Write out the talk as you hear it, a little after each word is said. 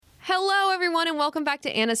Hello, everyone, and welcome back to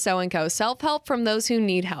Anna So & Co. Self-help from those who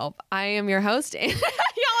need help. I am your host. Y'all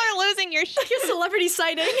are losing your shit. Like a celebrity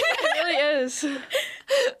sighting. It really is. Okay, I'm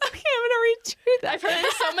going to read through that. I've heard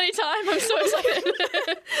it so many times. I'm so excited. I'm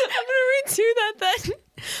going to read through that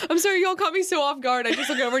then. I'm sorry, y'all caught me so off guard. I just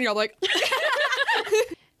look over and y'all like...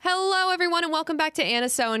 Hello, everyone, and welcome back to Anna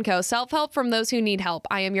So & Co. Self-help from those who need help.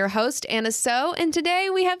 I am your host, Anna So, and today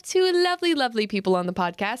we have two lovely, lovely people on the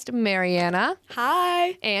podcast, Mariana.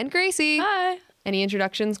 Hi. And Gracie. Hi. Any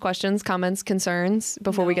introductions, questions, comments, concerns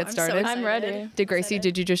before we get started? I'm ready. Did Gracie,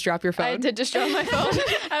 did you just drop your phone? I did just drop my phone.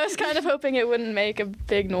 I was kind of hoping it wouldn't make a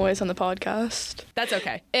big noise on the podcast. That's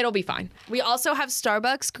okay. It'll be fine. We also have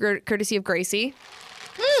Starbucks, courtesy of Gracie.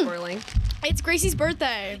 Swirling. It's Gracie's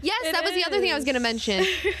birthday. Yes, that was the other thing I was going to mention.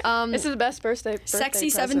 This is the best birthday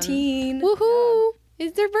Sexy present. 17. Woohoo!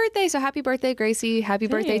 It's their birthday, so happy birthday, Gracie. Happy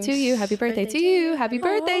birthday to you. Happy birthday to you. Happy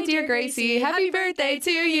birthday, dear Gracie. Happy birthday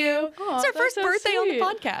to you. Aw, It's our that's first so birthday on the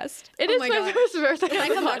sweet. podcast. It Oh is my my God. first birthday. Can I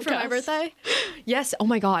come back for my birthday? Yes. Oh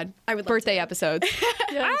my God. I would love birthday to. episodes.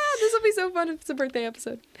 Yes. This will be so fun if it's a birthday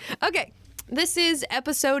episode. Okay. This is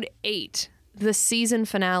episode 8, the season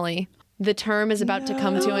finale. The term is about to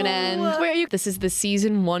come to an end. Wait, are you- This is the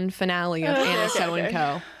season 1 finale of Anna So &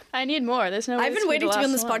 Co. I need more. There's no way I've this been could be waiting the to be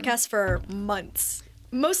on last this one. podcast for months.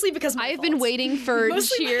 Mostly because my I've been fault. waiting for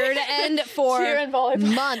Mostly cheer to end for Cheer and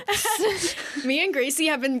volleyball. months. Me and Gracie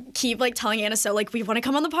have been keep telling Anna so we want to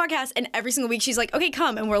come on the podcast, and every single week she's like, okay,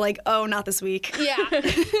 come, and we're like, oh, not this week. Yeah.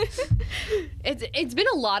 It's been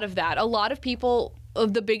a lot of that. A lot of people,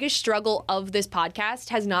 the biggest struggle of this podcast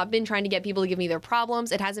has not been trying to get people to give me their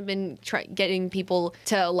problems. It hasn't been getting people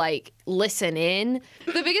to listen in.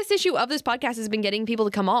 The biggest issue of this podcast has been getting people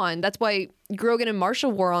to come on. That's why Grogan and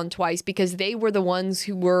Marshall were on twice, because they were the ones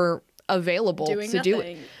who were available Doing to do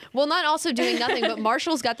nothing. it. Well, not also doing nothing, but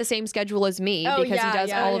Marshall's got the same schedule as me Oh, because he yeah, does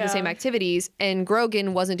yeah, all of the yeah. same activities, and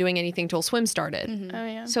Grogan wasn't doing anything till swim started. Oh,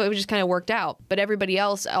 yeah. So it just kind of worked out. But everybody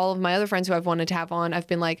else, all of my other friends who I've wanted to have on, I've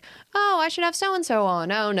been like, oh, I should have so-and-so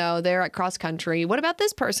on. Oh, no, they're at cross country. What about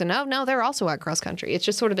this person? Oh, no, they're also at cross country. It's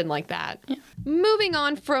just sort of been like that. Yeah. Moving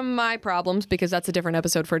on from my problems, because that's a different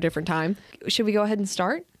episode for a different time. Should we go ahead and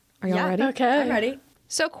start? Are y'all Yeah. ready? Okay. I'm ready.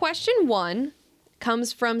 So question 1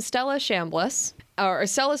 comes from Stella Shambliss. Or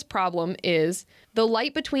Stella's problem is the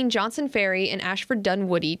light between Johnson Ferry and Ashford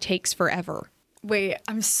Dunwoody takes forever. Wait,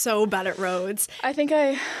 I'm so bad at roads. I think I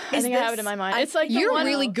have it this- in my mind. I- It's like the You're one,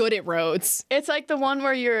 really good at roads. It's like the one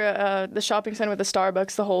where you're the shopping center with the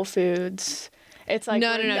Starbucks, the Whole Foods. It's like No,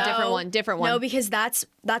 where no, no, you- different one. No, because that's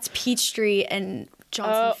Peachtree and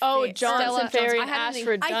Johnson. Ferry. Johnson Ferry I and had an-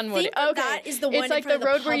 Ashford I Dunwoody. think that, Okay, that is the one it's like in front the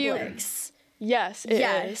road of the where you. Publix. Yes, it is.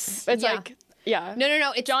 Yes. It's Yeah. like yeah. No.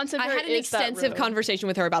 It's, Johnson I had Ferry an is that extensive road. conversation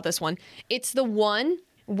with her about this one. It's the one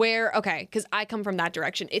where, okay, because I come from that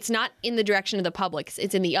direction. It's not in the direction of the Publix.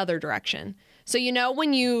 It's in the other direction. So you know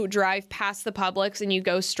when you drive past the Publix and you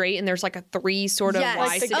go straight and there's like a 3 sort of Yes. Y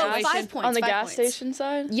Like the situation? 5 points. on the 5 gas points. station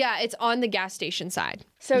side. Yeah, it's on the gas station side.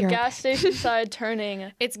 So You're gas station side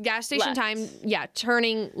turning. It's gas station Left. time. Yeah,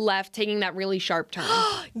 turning left, taking that really sharp turn.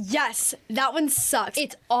 Yes, that one sucks.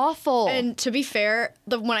 It's awful. And to be fair,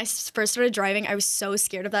 when I first started driving, I was so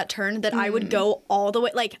scared of that turn that I would go all the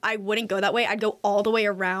way. I wouldn't go that way. I'd go all the way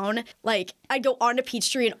around. I'd go onto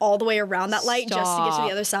Peachtree and all the way around that light just to get to Stop.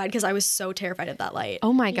 the other side because I was so terrified of that light.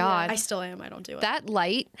 oh my God. I still am. I don't do it. That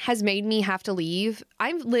light has made me have to leave.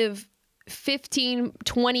 I live 15,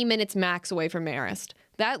 20 minutes max away from Marist.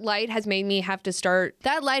 That light has made me have to start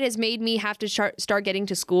start getting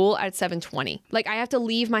to school at 7:20. I have to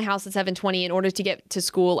leave my house at 7:20 in order to get to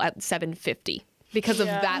school at 7:50 because of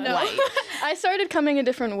Yeah. that No. light. I started coming a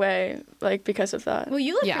different way, because of that. well,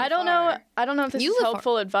 you live Yeah. pretty I don't far. know. I don't know if this You is live far.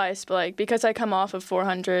 helpful advice, but because I come off of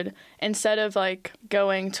 400, instead of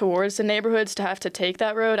going towards the neighborhoods to have to take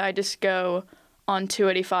that road, I just go on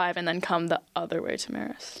 285 and then come the other way to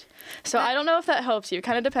Marist. So I don't know if that helps you. It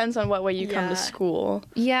kind of depends on what way you come Yeah. to school.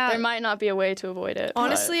 Yeah. There might not be a way to avoid it. but-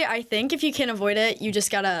 Honestly, I think if you can't avoid it, you just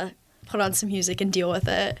gotta put on some music and deal with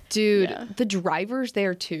it. Dude, Yeah. the drivers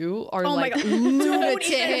there too are Oh my like God. Don't even-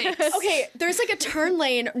 lunatics. Okay, there's a turn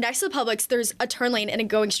lane next to the Publix. There's a turn lane and a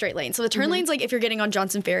going straight lane. So the turn lane's if you're getting on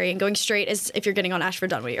Johnson Ferry, and going straight is if you're getting on Ashford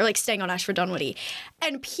Dunwoody or staying on Ashford Dunwoody.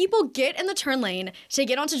 And people get in the turn lane to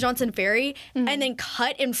get onto Johnson Ferry and then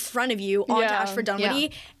cut in front of you onto Yeah. Ashford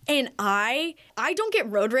Dunwoody. And I don't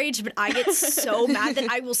get road rage, but I get so mad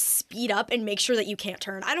that I will speed up and make sure that you can't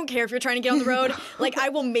turn. I don't care if you're trying to get on the road. Like, I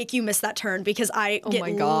will make you miss that turn because I get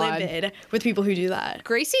livid with people who do that.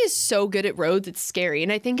 Gracie is so good at roads, it's scary.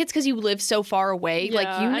 And I think it's because you live so far away. Yeah,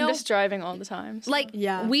 like, you know, I'm just driving all the time. So. Like,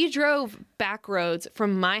 we drove back roads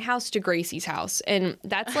from my house to Gracie's house, and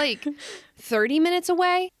that's like 30 minutes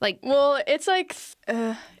away. Like, well, it's like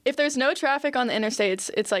if there's no traffic on the interstates,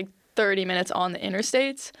 it's like 30 minutes on the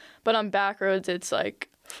interstates, but on back roads, it's like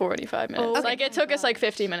 45 minutes. Okay. Like, it took us like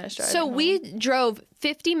 50 minutes driving. So we drove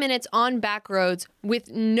 50 minutes on back roads with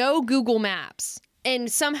no Google Maps, and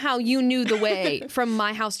somehow you knew the way from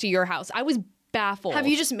my house to your house. I was baffled. Have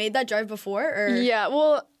you just made that drive before? Or? Yeah,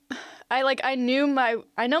 well, I know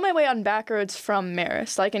my way on back roads from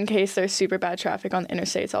Marist. Like, in case there's super bad traffic on the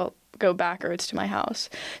interstates, I'll go back roads to my house.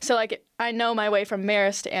 So, like, I know my way from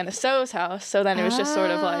Marist to Anna So's house. So then it was just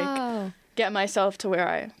sort of like get myself to where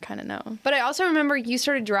I kind of know. But I also remember you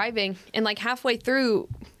started driving, and like halfway through,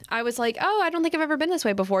 I was like, oh, I don't think I've ever been this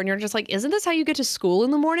way before. And you're just like, isn't this how you get to school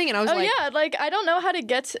in the morning? And I was like, yeah, like, I don't know how to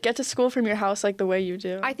get to school from your house like the way you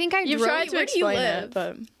do. I think You've tried to explain it,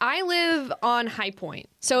 but I live on High Point.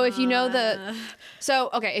 So if you know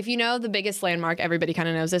if you know the biggest landmark, everybody kind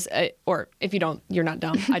of knows this. Or if you don't, you're not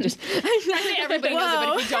dumb. I say everybody knows it,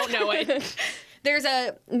 but if you don't know it, there's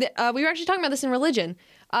we were actually talking about this in religion.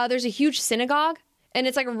 There's a huge synagogue, and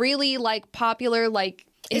it's like really like popular. Like,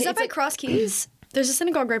 is that by Cross Keys? There's a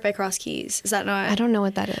synagogue right by Cross Keys. Is that not? I don't know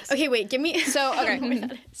what that is. Okay, wait, give me. So, okay.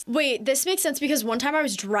 Wait, this makes sense because one time I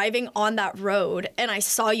was driving on that road and I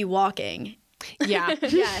saw you walking. Yeah.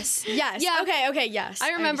 Yes. Yeah. Okay, yes.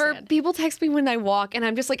 I remember people text me when I walk, and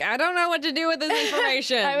I'm just like, I don't know what to do with this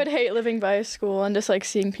information. I would hate living by a school and just like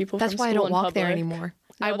seeing people from school in public. That's why I don't walk there anymore.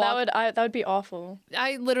 No, that would be awful.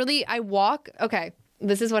 I walk. Okay.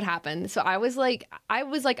 This is what happened. So I was like,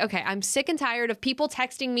 okay, I'm sick and tired of people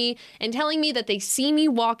texting me and telling me that they see me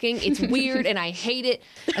walking. It's weird and I hate it.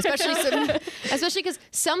 Especially because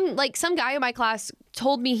some guy in my class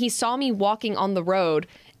told me he saw me walking on the road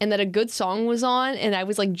and that a good song was on and I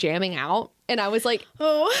was like jamming out. And I was like, and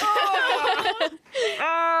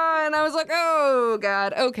I was like, oh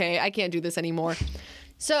God, okay, I can't do this anymore.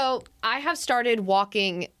 So I have started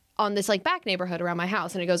walking on this like back neighborhood around my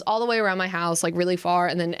house, and it goes all the way around my house, like really far,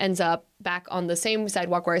 and then ends up back on the same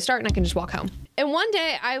sidewalk where I start, and I can just walk home. And one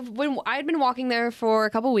day I'd been walking there for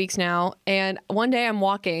a couple weeks now, and one day I'm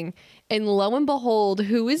walking, and lo and behold,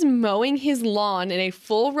 who is mowing his lawn in a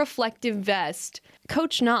full reflective vest?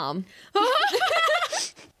 Coach Nam.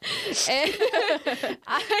 And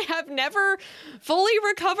I have never fully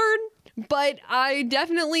recovered, but I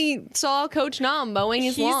definitely saw Coach Nam mowing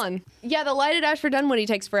his lawn. Yeah, the lighted Ashford Dunwoody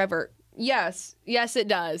takes forever. Yes, it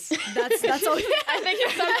does. That's all. I think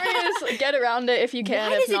if somebody is get around it if you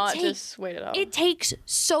can. If not, just wait it out. It takes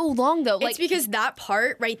so long though. It's because that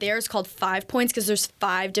part right there is called 5 points because there's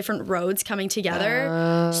 5 different roads coming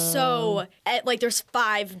together. So there's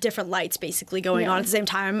 5 different lights basically going on at the same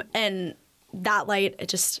time, and that light,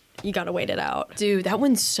 you gotta wait it out. Dude, that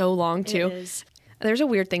one's so long too. It is. There's a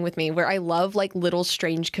weird thing with me where I love like little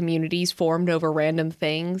strange communities formed over random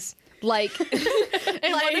things. Like,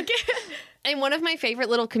 and one of my favorite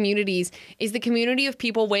little communities is the community of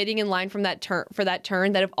people waiting in line from for that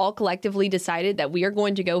turn that have all collectively decided that we are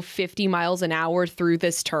going to go 50 miles an hour through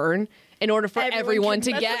this turn in order for everyone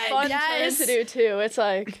to get. That's a fun turn to do too. It's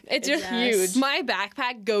like it's just huge. My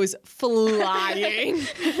backpack goes flying.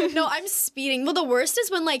 No, I'm speeding. Well, the worst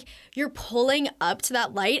is when like you're pulling up to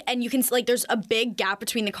that light and you can like there's a big gap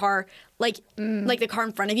between the car, like the car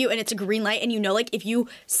in front of you, and it's a green light, and you know like if you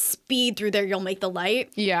speed through there, you'll make the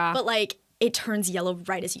light. Yeah. But like it turns yellow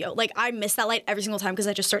right as you go. Like I miss that light every single time because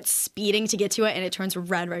I just start speeding to get to it, and it turns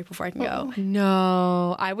red right before I can go.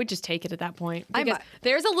 No, I would just take it at that point. Because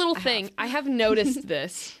there's a little thing. I have noticed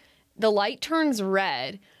this. The light turns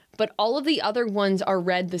red, but all of the other ones are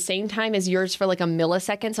red the same time as yours for like a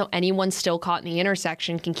millisecond, so anyone still caught in the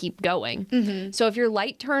intersection can keep going. Mm-hmm. So if your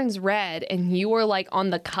light turns red and you are like on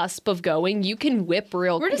the cusp of going, you can whip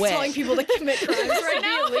real quick. We're just telling people to commit crimes right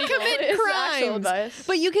now. Commit crimes.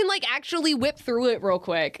 But you can like actually whip through it real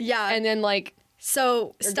quick. Yeah. And then like...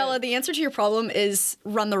 So, Stella, the answer to your problem is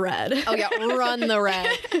run the red. Oh, yeah, run the red.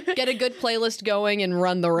 Get a good playlist going and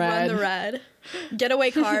run the red. Run the red. Getaway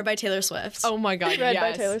Car by Taylor Swift. Oh, my God, Red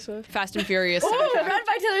by Taylor Swift. Fast and Furious soundtrack. Oh, Red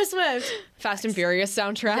by Taylor Swift. Fast and Furious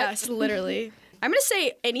soundtrack. Yes, literally. I'm going to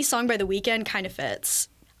say any song by The Weeknd kind of fits.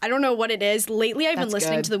 I don't know what it is. Lately, I've been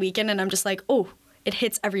listening to The Weeknd, and I'm just like, oh, it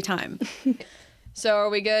hits every time. So, are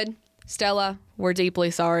we good? Stella, we're deeply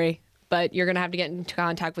sorry. But you're going to have to get into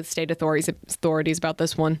contact with state authorities about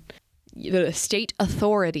this one. the state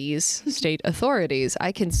authorities.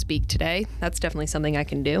 I can speak today. That's definitely something I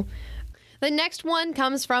can do. The next one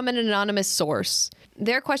comes from an anonymous source.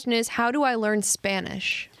 Their question is, how do I learn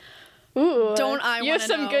Spanish? Ooh, Don't I you have wanna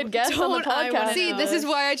some know. good guests on the Don't I wanna podcast. See, this is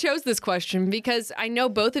why I chose this question, because I know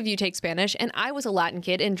both of you take Spanish, and I was a Latin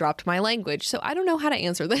kid and dropped my language, so I don't know how to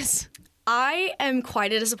answer this. I am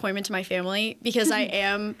quite a disappointment to my family because I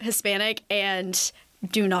am Hispanic and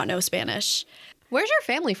do not know Spanish. Where's your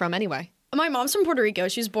family from anyway? My mom's from Puerto Rico.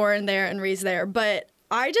 She was born there and raised there. But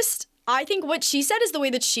I think what she said is the way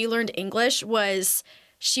that she learned English was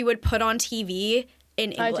she would put on TV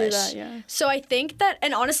in English. I do that, yeah. So I think that,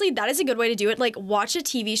 and honestly, that is a good way to do it. Like, watch a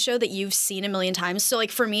TV show that you've seen a million times. So,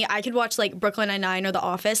 like, for me, I could watch, like, Brooklyn Nine-Nine or The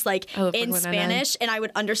Office, like, in Spanish, and I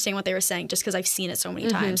would understand what they were saying just because I've seen it so many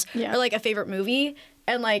times. Yeah. Or, like, a favorite movie.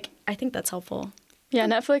 And, like, I think that's helpful. Yeah,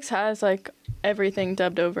 Netflix has like everything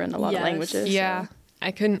dubbed over in a lot of Yes. languages. Yeah. So.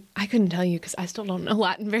 I couldn't tell you because I still don't know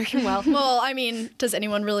Latin very well. Well, I mean, does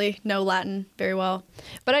anyone really know Latin very well?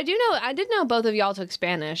 But I did know both of y'all took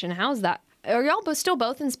Spanish, and how's that? Are y'all still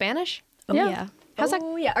both in Spanish? Oh, Yeah. How's that?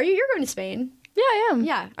 Yeah. You're going to Spain? Yeah, I am.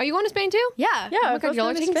 Yeah. Are you going to Spain too? Yeah. Yeah, Oh my both god, y'all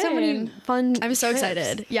are going to taking so many Spain. fun I'm so trips.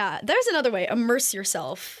 excited. Yeah. There's another way. Immerse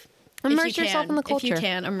yourself. Immerse If you yourself can. in the If you culture.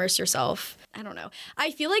 can, immerse yourself. I don't know. I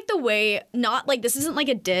feel like the way, not like this isn't like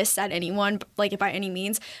a diss at anyone, like by any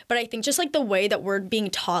means, but I think just like the way that we're being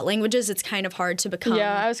taught languages, it's kind of hard to become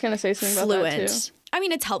Yeah, I was gonna say something about that too. fluent. I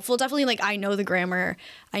mean, it's helpful. Definitely, like, I know the grammar.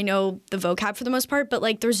 I know the vocab for the most part, but,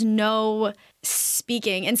 like, there's no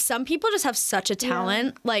speaking. And some people just have such a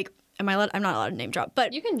talent. Like, am I allowed? I'm not allowed to name drop,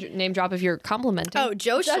 but You can name drop if you're complimenting. oh,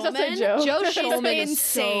 Joe was gonna say Schulman. Joe. Joe He's Schulman is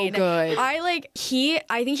so insane. good.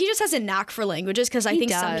 I think he just has a knack for languages because I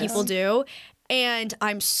think some does. people do. And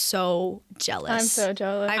I'm so jealous. I'm so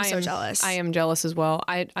jealous. I'm so jealous. I am jealous as well.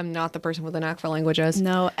 I'm not the person with a knack for languages.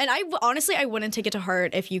 No, and honestly, I wouldn't take it to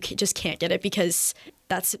heart if you just can't get it because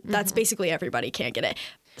that's basically everybody can't get it.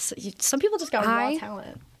 So some people just got raw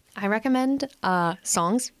talent. I recommend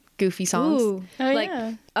songs, goofy songs. Ooh. Oh, Like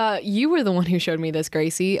yeah. you were the one who showed me this,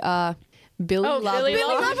 Gracie. Billy Oh, La Billy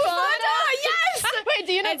La Bufanda. Bufanda, yes! Wait,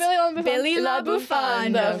 do you know Billy La Bufanda? Billy La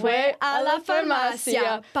Bufanda fue a la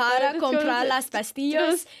farmacia para comprar las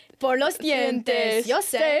pastillas por los dientes. Yo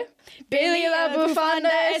sé. Billy La Bufanda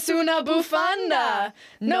es una bufanda.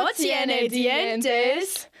 No tiene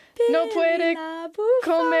dientes. No puede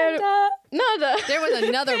comer nada. There was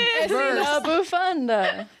another Es verse. una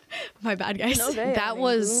bufanda. My bad, guys. No vea That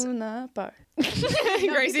was- ninguna par.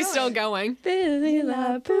 Gracie's still going. Billy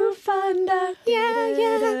La Bufanda.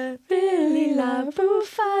 Yeah. Billy La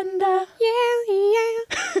Bufanda.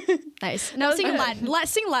 Yeah. Nice. Now sing Latin.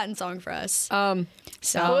 Sing Latin song for us.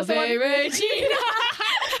 Salve Regina.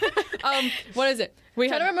 What is it? We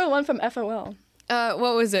I had don't remember one from FOL.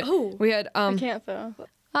 what was it? Oh. We had I can't though.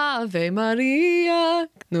 Ave Maria,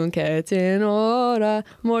 nunc et in hora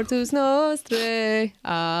mortus nostre.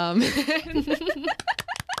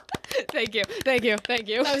 Thank you.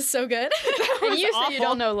 That was so good. And you said awful. you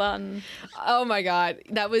don't know Latin. Oh my God,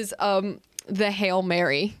 that was the Hail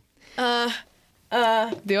Mary.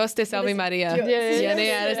 Dios te salve Maria. Llena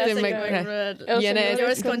eres de Llena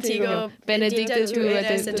Dios contigo, bendita tú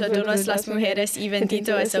eres entre todas las mujeres y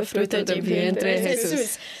bendito es el fruto de tu vientre,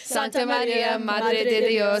 Jesús. Santa María, Madre de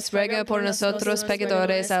Dios, ruega por nosotros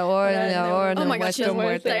pecadores, ahora y en la hora de nuestra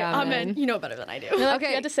muerte. Amen. You know better than I do. Okay.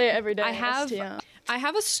 You have to say it every day. I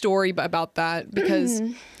have a story about that because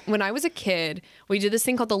when I was a kid, we did this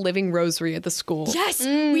thing called the Living Rosary at the school. Yes,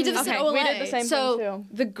 we did this in Okay, OLA. we did the same So thing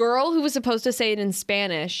too. the girl who was supposed to say it in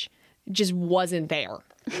Spanish just wasn't there.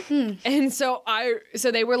 And so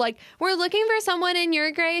they were like, we're looking for someone in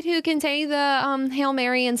your grade who can say the Hail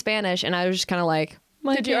Mary in Spanish. And I was just kind of like,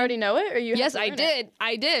 Did you already know it, or you? Yes, had to I learn did. It?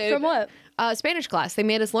 I did. From what? Spanish class. They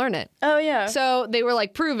made us learn it. Oh yeah. So they were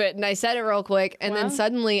like, prove it. And I said it real quick. And then Wow.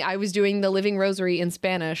 suddenly I was doing the Living Rosary in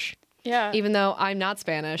Spanish, yeah. even though I'm not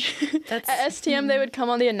Spanish. That's At STM, they would come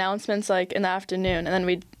on the announcements like in the afternoon, and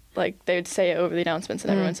then they would say it over the announcements,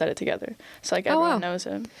 and everyone said it together. So like everyone wow. knows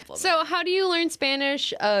it. So how do you learn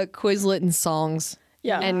Spanish? Quizlet and songs.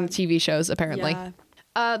 Yeah. And TV shows, apparently.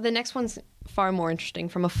 Yeah. The next one's far more interesting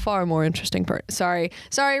from a far more interesting person. Sorry,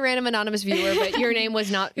 random anonymous viewer, but your name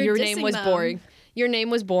was not. You're your name dissing was them. boring. Your name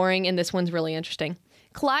was boring, and this one's really interesting.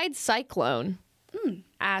 Clyde Cyclone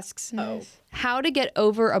asks, how to get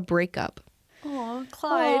over a breakup. Aw,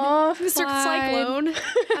 Clyde. Aw, Mr. Clyde. Cyclone.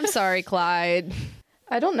 I'm sorry, Clyde.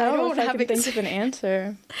 I don't know don't if I have can think of an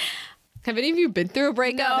answer. Have any of you been through a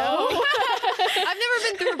breakup? No. I've never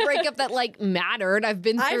been through a breakup that like mattered. I've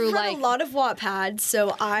been through I've read a lot of Wattpad,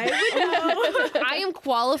 so I would know. I am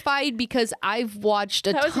qualified because I've watched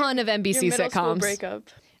a ton of NBC Your middle school sitcoms. breakup.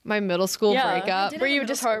 My middle school Yeah. breakup. Were you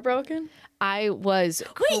just heartbroken? I was.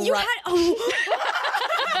 Wait, you had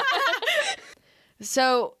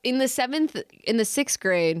So in the 6th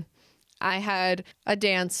grade, I had a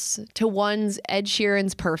dance to One's Ed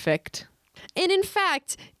Sheeran's Perfect. And in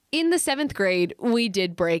fact, in the 7th grade, we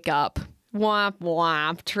did break up. Womp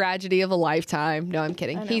womp. Tragedy of a lifetime. No, I'm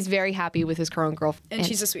kidding. He's very happy with his current girlfriend. and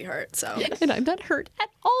she's a sweetheart, so. And I'm not hurt at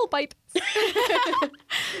all by this.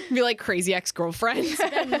 Be like crazy ex-girlfriends.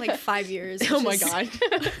 It's been like 5 years. Oh my God.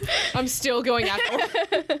 I'm still going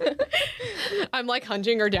after. I'm like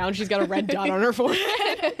hunching her down. She's got a red dot on her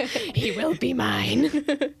forehead. He will be mine.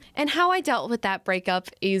 And how I dealt with that breakup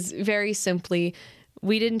is very simply,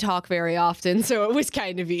 we didn't talk very often, so it was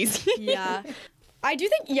kind of easy. Yeah. I do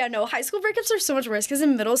think, high school breakups are so much worse because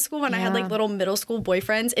in middle school, when I had like little middle school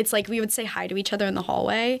boyfriends, it's like we would say hi to each other in the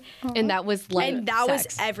hallway. And that was like And that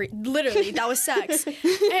sex. was literally, that was sex.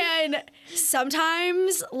 And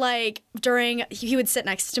sometimes, like, he would sit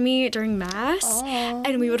next to me during Mass,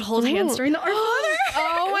 and we would hold hands during the Our Father.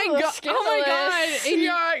 Oh my God. Oh my God. And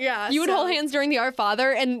Yeah. you would hold hands during the Our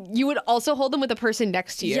Father, and you would also hold them with the person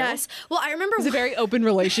next to you. Yes. Well, I remember It's a very open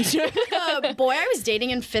relationship. the boy I was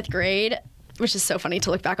dating in 5th grade, which is so funny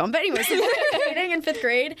to look back on. But anyways, the boy I was dating in 5th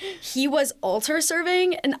grade, he was altar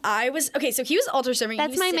serving, and I was so he was altar serving.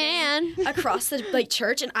 That's he was my sitting man. across the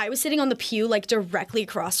church, and I was sitting on the pew directly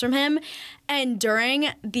across from him. And during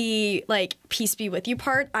the peace be with you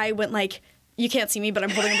part, I went you can't see me, but I'm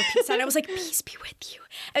holding up a peace sign. I was like, peace be with you.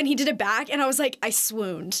 And he did it back, and I was like, I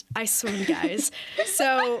swooned, guys.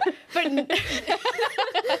 So, but When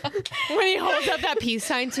he holds up that peace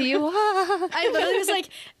sign to you. I literally was like,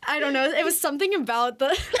 I don't know. It was something about the.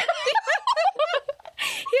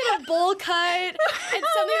 He had a bowl cut and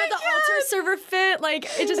something about the altar server fit.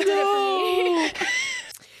 It just did it for me.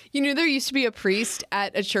 You knew there used to be a priest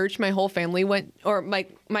at a church my whole family went, or my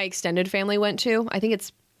extended family went to. I think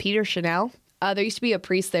it's Peter Chanel. There used to be a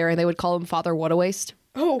priest there, and they would call him Father What-a-Waste.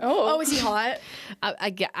 Oh, is he hot?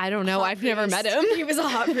 I don't know. I've never met him. He was a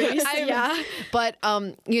hot priest. Yeah. But,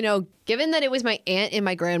 given that it was my aunt and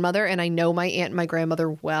my grandmother, and I know my aunt and my grandmother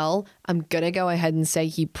well, I'm going to go ahead and say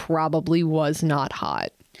he probably was not hot.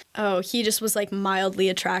 Oh, he just was mildly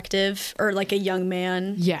attractive or a young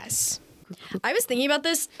man. Yes. I was thinking about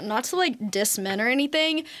this, not to diss men or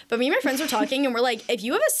anything, but me and my friends were talking and we're like, if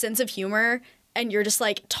you have a sense of humor and you're just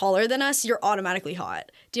taller than us, you're automatically hot.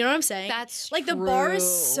 Do you know what I'm saying? That's the bar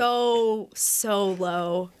is true. so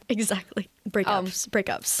low. Exactly.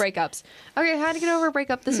 Breakups. Okay, how to get over a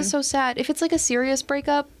breakup. This is so sad. If it's a serious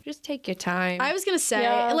breakup, just take your time. I was gonna say,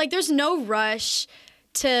 Yeah. there's no rush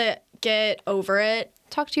to get over it.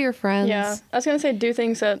 Talk to your friends. Yeah. I was going to say do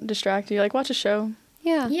things that distract you. Watch a show.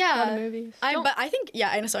 Yeah. Go Yeah. to movies. But I think,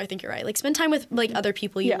 I think you're right. Spend time with other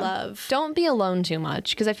people you Yeah. love. Don't be alone too much,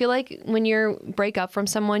 because I feel like when you break up from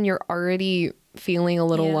someone, you're already feeling a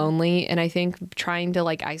little Yeah. lonely, and I think trying to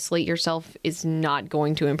isolate yourself is not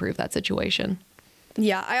going to improve that situation.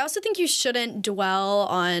 Yeah, I also think you shouldn't dwell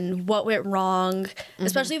on what went wrong,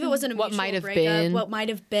 especially if it wasn't a What mutual might have breakup, been. What might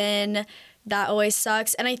have been. That always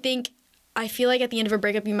sucks. And I feel like at the end of a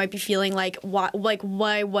breakup, you might be feeling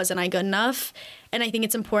why wasn't I good enough? And I think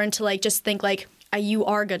it's important to just think you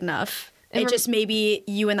are good enough. And It just maybe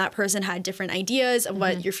you and that person had different ideas of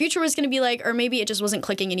what your future was going to be like, or maybe it just wasn't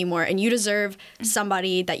clicking anymore. And you deserve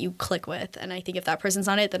somebody that you click with. And I think if that person's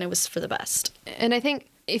on it, then it was for the best. And I think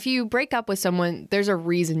if you break up with someone, there's a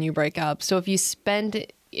reason you break up. So if you spend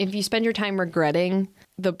your time regretting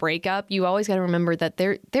the breakup, you always got to remember that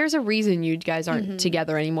there's a reason you guys aren't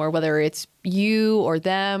together anymore, whether it's you or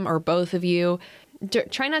them or both of you.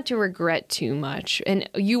 Try not to regret too much. And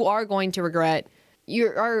you are going to regret. You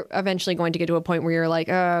are eventually going to get to a point where you're like,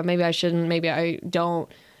 maybe I shouldn't, maybe I don't.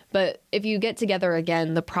 But if you get together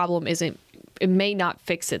again, the problem it may not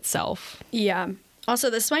fix itself. Yeah.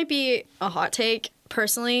 Also, this might be a hot take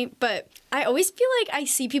personally, but I always feel like I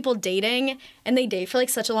see people dating and they date for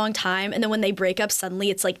such a long time, and then when they break up, suddenly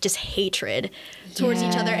it's just hatred towards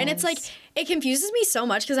each other. And it's it confuses me so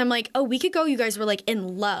much because I'm like, a week ago you guys were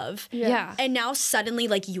in love. Yeah. And now suddenly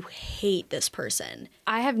you hate this person.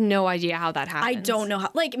 I have no idea how that happens. I don't know how.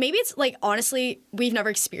 Maybe it's honestly, we've never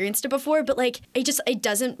experienced it before, but it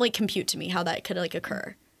doesn't compute to me how that could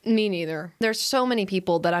occur. Me neither. There's so many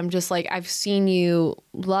people that I'm just I've seen you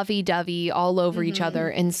lovey-dovey all over each other,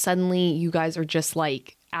 and suddenly you guys are just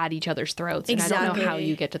at each other's throats. And I don't know how Exactly.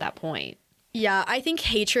 you get to that point. Yeah, I think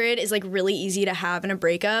hatred is really easy to have in a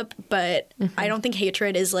breakup, but I don't think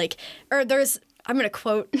hatred is or there's I'm going to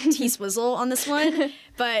quote T Swizzle on this one,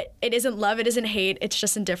 but it isn't love, it isn't hate, it's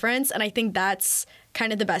just indifference. And I think that's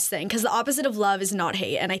kind of the best thing, because the opposite of love is not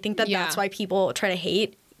hate. And I think that that's why people try to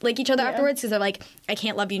hate like each other afterwards, because they're like, I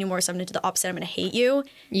can't love you anymore, so I'm going to do the opposite. I'm going to hate you.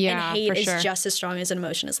 Yeah, and hate is sure. just as strong as an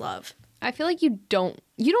emotion as love. I feel like you don't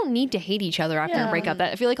need to hate each other after a breakup.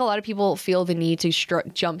 That I feel like a lot of people feel the need to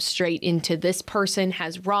jump straight into this person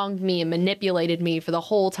has wronged me and manipulated me for the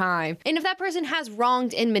whole time. And if that person has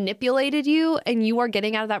wronged and manipulated you and you are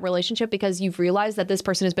getting out of that relationship because you've realized that this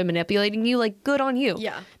person has been manipulating you, like, good on you.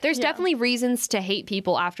 Yeah. There's definitely reasons to hate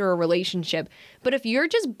people after a relationship. But if you're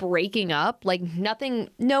just breaking up, like nothing,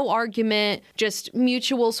 no argument, just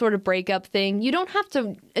mutual sort of breakup thing, you don't have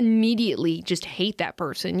to immediately just hate that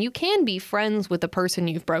person. You can be friends with the person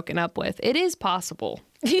you've broken up with. It is possible.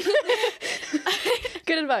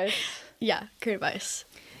 Good advice. Yeah, great advice.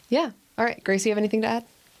 Yeah. All right. Gracie, you have anything to add?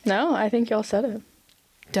 No, I think y'all said it.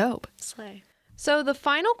 Dope. Slay. So the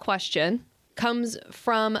final question comes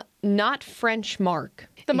from Not French Mark.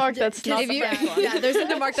 The Mark that's not the French one. Yeah, there's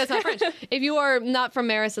the Mark that's not French. If you are not from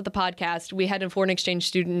Marist at the podcast, we had a foreign exchange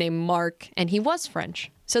student named Mark, and he was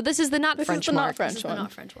French. So this is the Not French Mark. This is the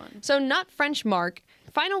not French one. So Not French Mark,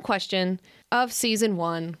 final question of season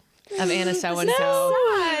 1 of Anna So and So.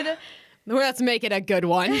 Let's make it a good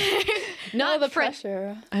one. Not the French.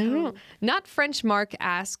 pressure. I don't know. Not French Mark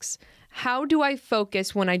asks, how do I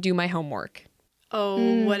focus when I do my homework?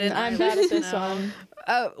 Oh, what did I'm bad at this one.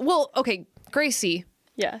 Well, okay, Gracie.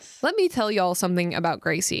 Yes. Let me tell y'all something about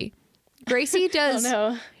Gracie. Gracie does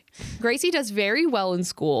Oh, no. Gracie does very well in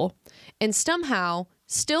school and somehow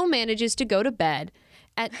still manages to go to bed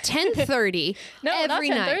at 10:30 No, every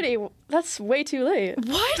not night. 10:30. That's way too late.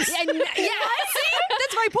 What? Yeah, see?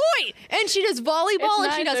 That's my point. And she does volleyball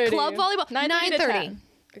and she does 9:30. club volleyball. 9:30 to 9:30. 10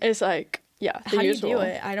 is like, the How usual. do you do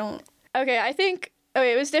it? I don't. Okay, I think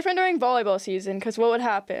it was different during volleyball season, because what would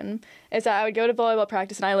happen is that I would go to volleyball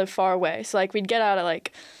practice and I live far away. So like we'd get out at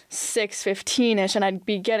like 6:15ish and I'd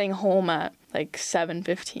be getting home at like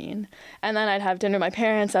 7:15. And then I'd have dinner with my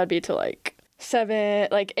parents. That would be till like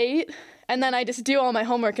 8. And then I just do all my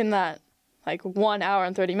homework in that like 1 hour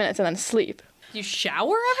and 30 minutes and then sleep. You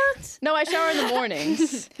shower ever? No, I shower in the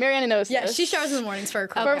mornings. Mariana knows Yeah, this. she showers in the mornings for her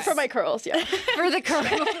curls. For my curls, yeah. For the curl.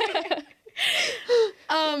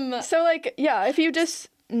 So like, yeah, if you just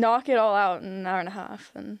knock it all out in an hour and a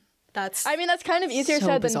half, then That's. I mean, that's kind of easier So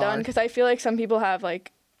said than bizarre. done, because I feel like some people have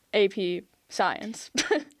like AP science.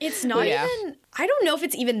 It's not Yeah. even. I don't know if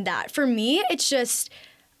it's even that. For me, it's just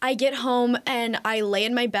I get home and I lay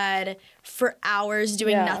in my bed for hours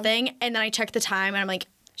doing nothing, and then I check the time and I'm like,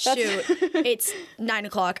 shoot, it's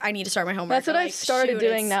 9:00. I need to start my homework. That's what Or, I've like, started shoot,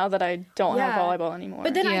 doing it's- now that I don't have Yeah. volleyball anymore.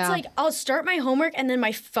 But then Yeah. it's like I'll start my homework and then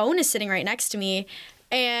my phone is sitting right next to me.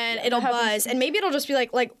 And it'll that happens. buzz, and maybe it'll just be like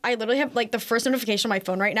I literally have like the first notification on my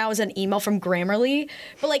phone right now is an email from Grammarly,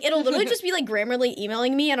 but like it'll literally just be like Grammarly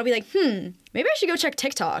emailing me, and I'll be like, maybe I should go check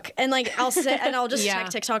TikTok, and like I'll sit and I'll just Yeah. check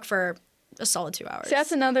TikTok for a solid 2 hours. See,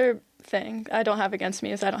 that's another thing I don't have against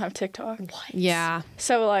me is I don't have TikTok. What? Yeah.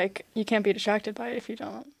 So like you can't be distracted by it if you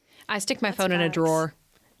don't. I stick my phone in a facts. drawer.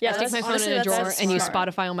 Yeah, I stick that's my phone honestly, in a that's drawer and use smart.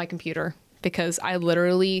 Spotify on my computer because I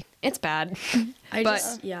literally, it's bad. I But-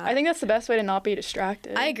 just yeah. I think that's the best way to not be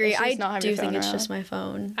distracted. I agree. is just I not have do your phone think it's around. just my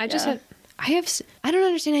phone. I just Yeah. I don't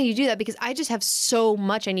understand how you do that because I just have so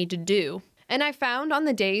much I need to do. And I found on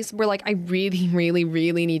the days where like I really, really,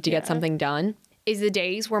 really need to get Yeah. something done is the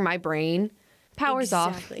days where my brain powers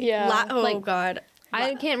off. Exactly. Yeah. Oh Like, God.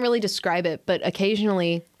 I can't really describe it, but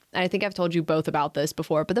occasionally, and I think I've told you both about this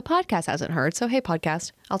before, but the podcast hasn't heard. So, hey,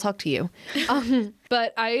 podcast, I'll talk to you.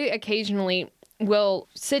 But I occasionally will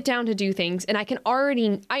sit down to do things and I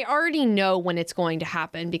already know when it's going to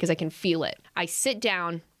happen because I can feel it. I sit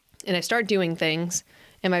down and I start doing things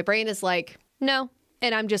and my brain is like, no.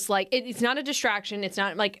 And I'm just like, it's not a distraction. It's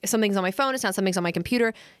not like something's on my phone. It's not something's on my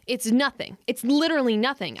computer. It's nothing. It's literally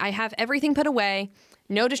nothing. I have everything put away,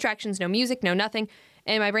 no distractions, no music, no nothing.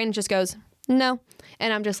 And my brain just goes, no.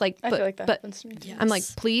 And I'm just like, I but, feel like that but happens to me. Yeah. I'm like,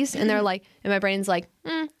 please. And they're like, and my brain's like,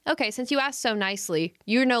 okay, since you asked so nicely,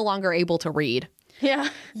 you're no longer able to read. Yeah.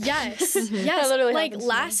 Yes. That Yes. literally Like happens to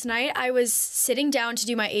me. last night I was sitting down to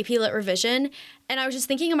do my AP Lit revision and I was just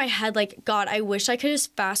thinking in my head like, God, I wish I could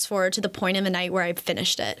just fast forward to the point in the night where I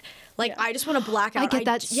finished it. Like I just want to black out. I get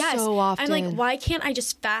that so often. I'm like, why can't I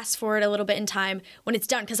just fast forward a little bit in time when it's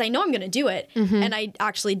done? Because I know I'm going to do it. And I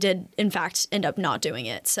actually did, in fact, end up not doing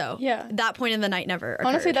it. So Yeah. that point in the night never occurred.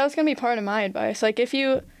 Honestly, that was going to be part of my advice. Like, this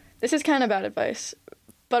is kind of bad advice,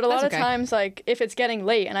 but a lot That's of okay. times, like, if it's getting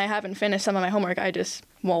late and I haven't finished some of my homework, I just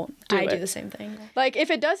won't do it. I do the same thing. Like, if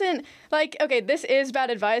it doesn't, like, okay, this is bad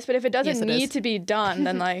advice, but if it doesn't Yes, it need is. to be done,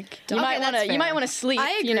 then, like, you Okay, might that's want to fair. sleep,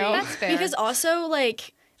 I agree. you know? That's fair. Because also,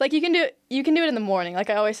 like, Like, you can do it in the morning. Like,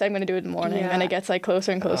 I always say I'm going to do it in the morning, Yeah. and it gets, like,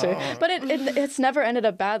 closer and closer. But it's never ended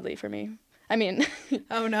up badly for me. I mean,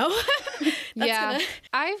 oh no. Yeah.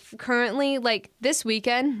 I've currently, like, this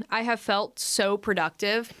weekend, I have felt so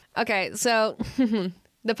productive. Okay, so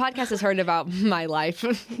the podcast has heard about my life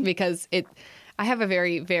because I have a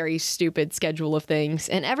very, very stupid schedule of things,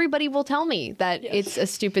 and everybody will tell me that it's a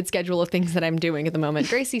stupid schedule of things that I'm doing at the moment.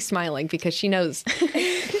 Gracie's smiling because she knows.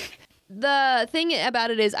 The thing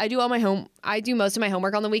about it is I do most of my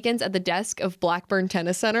homework on the weekends at the desk of Blackburn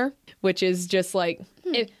Tennis Center, which is just like,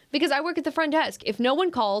 because I work at the front desk. If no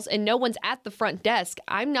one calls and no one's at the front desk,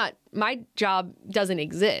 my job doesn't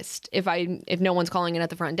exist if no one's calling in at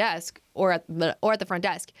the front desk or at the front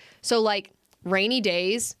desk. So like rainy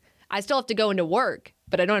days, I still have to go into work,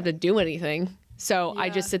 but I don't have to do anything. So I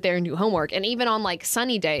just sit there and do homework. And even on like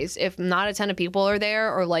sunny days, if not a ton of people are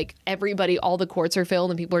there or like all the courts are filled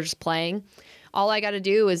and people are just playing, all I got to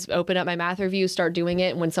do is open up my math review, start doing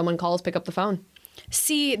it. And when someone calls, pick up the phone.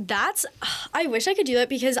 See, I wish I could do that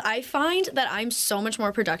because I find that I'm so much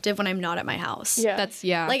more productive when I'm not at my house.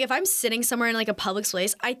 yeah. Like if I'm sitting somewhere in like a public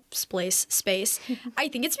space, I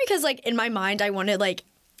think it's because like in my mind I want to like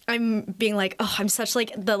I'm being like, oh, I'm such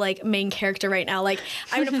like the like main character right now. Like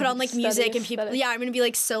I'm gonna put on like music and people, I'm gonna be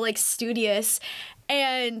like so like studious,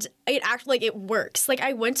 and it actually like it works. Like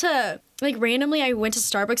I went to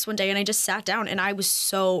Starbucks one day and I just sat down and I was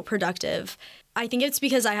so productive. I think it's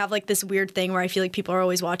because I have like this weird thing where I feel like people are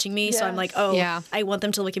always watching me, so I'm like, oh, I want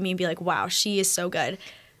them to look at me and be like, wow, she is so good.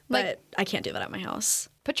 But Like, I can't do that at my house.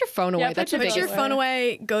 Put your phone away. put That's your Put your phone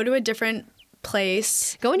away. Go to a different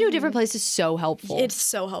place. Going to a different place is so helpful. It's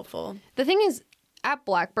so helpful. The thing is, at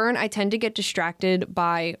Blackburn, I tend to get distracted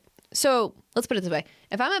by. So let's put it this way: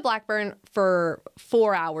 if I'm at Blackburn for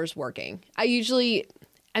 4 hours working,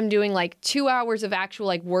 I'm doing like 2 hours of actual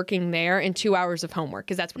like working there and 2 hours of homework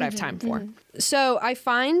because that's what I have time for. So I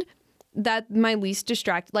find that my least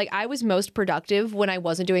distracted, like I was most productive when I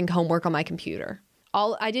wasn't doing homework on my computer.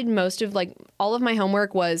 All of my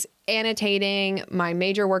homework was annotating my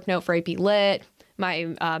major work note for AP Lit, my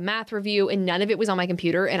math review, and none of it was on my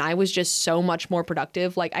computer. And I was just so much more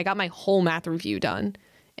productive. Like I got my whole math review done,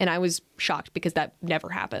 and I was shocked because that never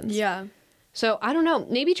happens. Yeah. So I don't know.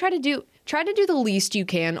 Maybe try to do the least you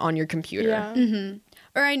can on your computer. Yeah.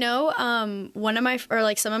 Or I know some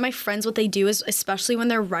of my friends, what they do is, especially when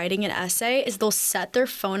they're writing an essay, is they'll set their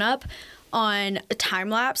phone up on a time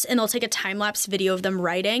lapse and they'll take a time lapse video of them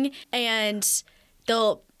writing and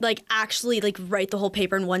they'll like actually like write the whole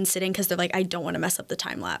paper in one sitting because they're like, I don't want to mess up the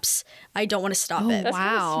time lapse. I don't want to stop it. That's really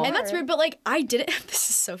Wow. smart. And that's weird, but like I did it. This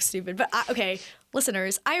is so stupid, but okay,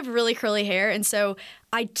 listeners, I have really curly hair, and so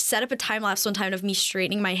I set up a time lapse one time of me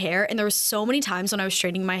straightening my hair, and there was so many times when I was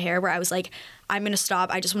straightening my hair where I was like, I'm gonna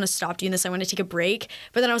stop. I just want to stop doing this. I want to take a break.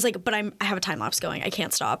 But then I was like, but I have a time lapse going. I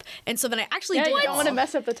can't stop. And so then I actually Yeah, did. you don't want to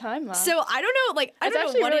mess up the time lapse. So I don't know, like I That's don't know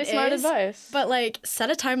actually what really it smart is, advice. but like set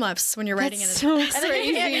a time lapse when you're writing That's it. so And then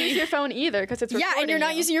you can't crazy. use your phone either because it's recording Yeah, and you're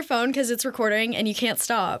not you. using your phone because it's recording and you can't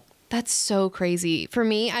stop. That's so crazy. For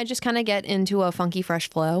me, I just kind of get into a funky fresh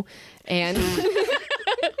flow, and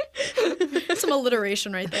Some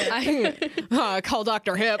alliteration right there. I call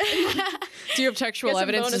Dr. Hip. Do you have textual Get some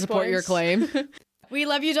evidence to bonus support your points. claim? We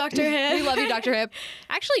love you, Dr. Hip. We love you, Dr. Hip.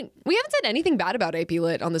 Actually, we haven't said anything bad about AP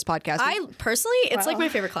Lit on this podcast. I personally, it's like my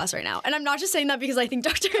favorite class right now. And I'm not just saying that because I think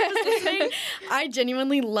Dr. Hip is listening. I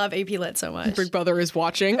genuinely love AP Lit so much. Big Brother is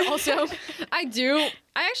watching. Also, I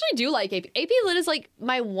actually do like AP. AP Lit is like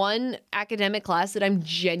my one academic class that I'm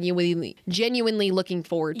genuinely looking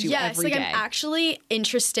forward to Yes, every like day. I'm actually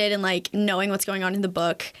interested in like knowing what's going on in the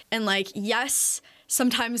book. And like, yes,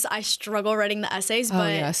 sometimes I struggle writing the essays,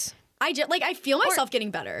 but yes. I feel myself getting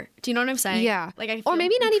better. Do you know what I'm saying? Yeah. Like I Or feel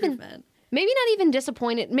maybe not even improvement. maybe not even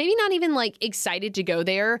disappointed, maybe not even like excited to go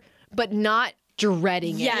there, but not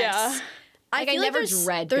dreading it. Yes. Yeah. Like, I feel never there's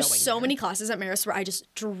dread There's going so there. many classes at Marist where I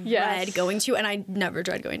just dread Yes. going to, and I never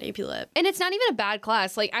dread going to AP Lit. And it's not even a bad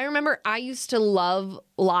class. Like, I remember I used to love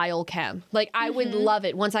Lyle Chem. Like, I would love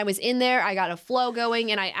it. Once I was in there, I got a flow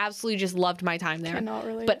going, and I absolutely just loved my time there. Cannot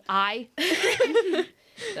relate. But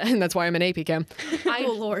and that's why I'm an AP Chem.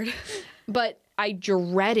 Oh, Lord. But I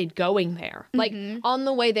dreaded going there. Like, on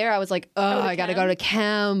the way there, I was like, oh, to I got to Chem? go to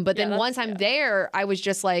Chem. But Yeah, then that's- once I'm there, I was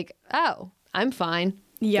just like, oh, I'm fine.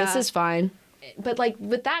 Yeah. This is fine. But like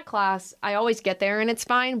with that class, I always get there and it's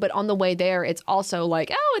fine. But on the way there, it's also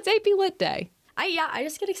like, oh, it's AP Lit Day. I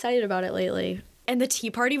just get excited about it lately. And the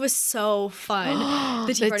tea party was so fun.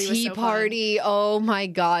 The tea party was so party. Oh my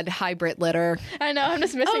God. Hybrid litter. I know. I'm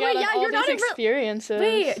just missing out on all these experiences.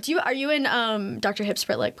 Wait, are you in Dr. Hip's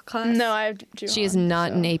Brit Lit class? No, I have She is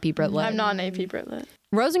not an AP Brit Lit. I'm not an AP Brit Lit.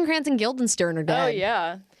 Rosencrantz and Guildenstern are dead. Oh,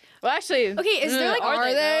 yeah. Well, actually, okay, is there like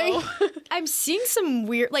are they? I'm seeing some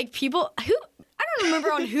weird like people who I don't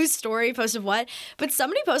remember on whose story posted what, but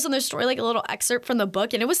somebody posted on their story like a little excerpt from the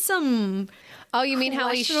book, and it was some. Oh, you mean how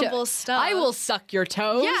he stuff? I will suck your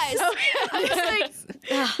toes. Yes. I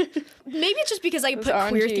was like, maybe it's just because I put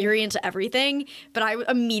queer theory into everything, but I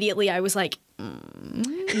was like,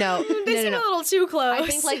 no, this is a little too close. I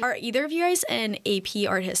think like, are either of you guys in AP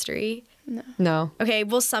art history? No. Okay,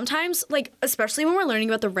 well, sometimes, like, especially when we're learning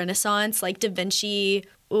about the Renaissance, like Da Vinci,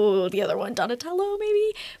 the other one, Donatello,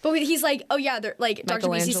 maybe? But he's like, oh, yeah, they're, like, Dr.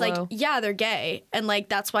 Beasley's like, yeah, they're gay. And, like,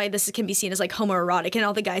 that's why this can be seen as, like, homoerotic. And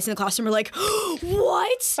all the guys in the classroom are like,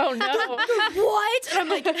 what? Oh, no. What? And I'm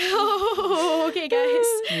like, oh, okay,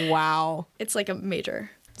 guys. Wow. It's, like, a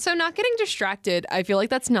major. So not getting distracted, I feel like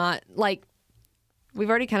that's not, like, we've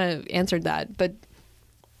already kind of answered that. But,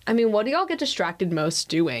 I mean, what do y'all get distracted most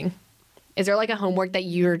doing? Is there like a homework that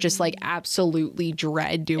you're just like absolutely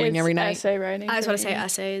dread doing every night? Essay writing. I was going to say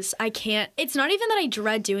essays. I can't. It's not even that I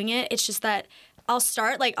dread doing it. It's just that I'll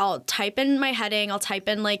start, like, I'll type in my heading. I'll type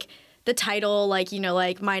in, like, the title, like, you know,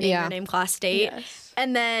 like, my name, your name, class, date. Yes.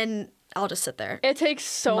 And then I'll just sit there. It takes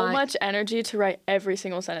so much energy to write every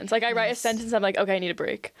single sentence. Like, I write a sentence, I'm like, okay, I need a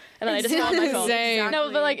break. And then I just go on my phone. Exactly.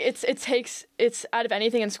 No, but, like, it's out of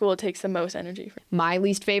anything in school, it takes the most energy. My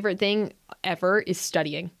least favorite thing ever is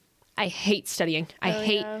studying. I hate studying. I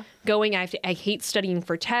hate going. I hate studying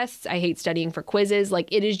for tests. I hate studying for quizzes. Like,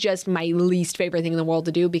 it is just my least favorite thing in the world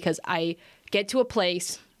to do because I get to a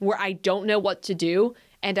place where I don't know what to do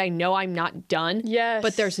and I know I'm not done. Yes.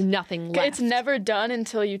 But there's nothing left. It's never done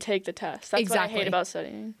until you take the test. That's what I hate about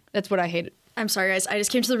studying. That's what I hate. I'm sorry, guys. I just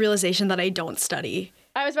came to the realization that I don't study.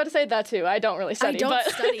 I was about to say that too. I don't really study.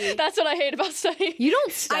 Study. That's what I hate about studying. You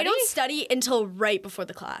don't study? I don't study until right before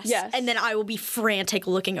the class. Yes. And then I will be frantic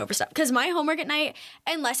looking over stuff. Because my homework at night,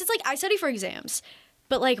 unless it's like, I study for exams.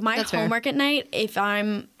 But like my homework at night, if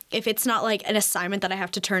it's not like an assignment that I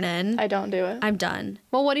have to turn in. I don't do it. I'm done.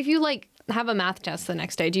 Well, what if you like have a math test the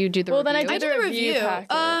next day? Do you do the review? Well, then I do the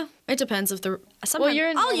review. It depends if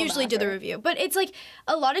sometimes I'll usually do the review. But it's like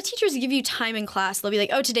a lot of teachers give you time in class. They'll be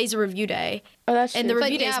like, oh, today's a review day. Oh, that's true. And the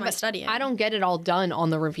review day is my studying. I don't get it all done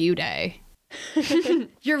on the review day.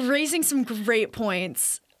 You're raising some great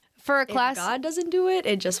points. For a class, if God doesn't do it,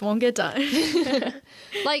 it just won't get done.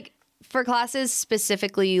 Like for classes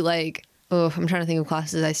specifically, like I'm trying to think of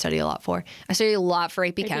classes I study a lot for. I study a lot for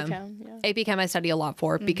AP Chem. AP Chem I study a lot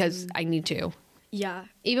for because I need to. Yeah.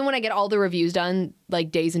 Even when I get all the reviews done,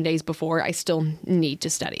 like days and days before, I still need to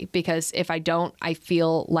study because if I don't, I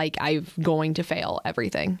feel like I'm going to fail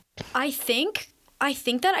everything. I think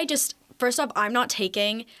that I just, first off, I'm not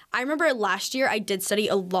taking, I remember last year I did study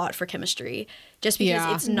a lot for chemistry just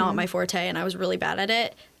because it's not my forte and I was really bad at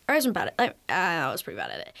it. Or I wasn't bad at it. I was pretty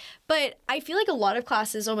bad at it. But I feel like a lot of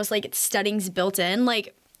classes almost like studying's built in.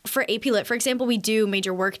 Like for AP Lit, for example, we do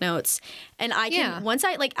major work notes. And I can, once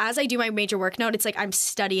I, like, as I do my major work note, it's like I'm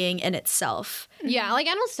studying in itself. Yeah, like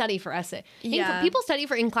I don't study for essay. People study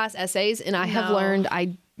for in-class essays, and I have learned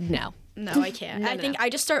No, I can't. I think I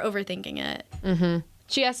just start overthinking it. Mm-hmm.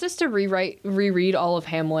 She asked us to reread all of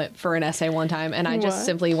Hamlet for an essay one time, and I just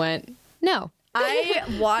simply went, no. I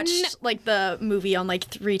watched like the movie on like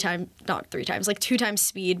 2 times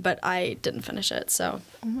speed, but I didn't finish it. So,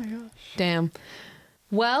 oh my gosh, damn.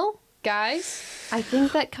 Well, guys, I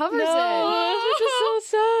think that covers it. This is so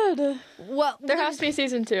sad. Well, there has to be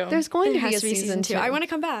season 2. There's going to be a season 2. I want to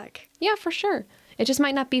come back. Yeah, for sure. It just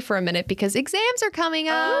might not be for a minute because exams are coming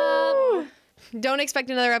up. Don't expect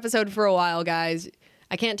another episode for a while, guys.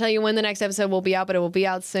 I can't tell you when the next episode will be out, but it will be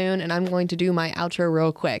out soon, and I'm going to do my outro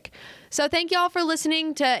real quick. So thank you all for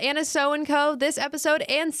listening to Anna So & Co. this episode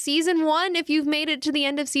and season 1. If you've made it to the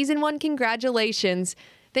end of season 1, congratulations.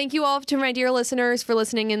 Thank you all to my dear listeners for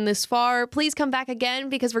listening in this far. Please come back again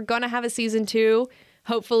because we're going to have a season 2,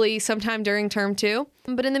 hopefully sometime during term 2.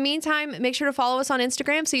 But in the meantime, make sure to follow us on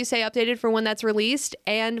Instagram so you stay updated for when that's released,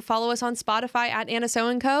 and follow us on Spotify at Anna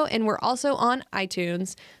So & Co. And we're also on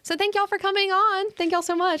iTunes. So thank y'all for coming on. Thank y'all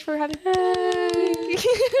so much for having me.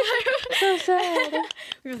 So sad.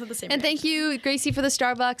 We both have the same. And thank you, Gracie, for the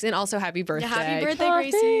Starbucks, and also happy birthday. Yeah, happy birthday,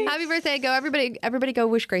 Gracie. Happy birthday. Go, everybody go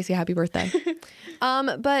wish Gracie a happy birthday.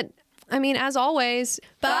 But I mean, as always,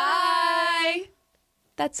 bye.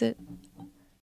 That's it.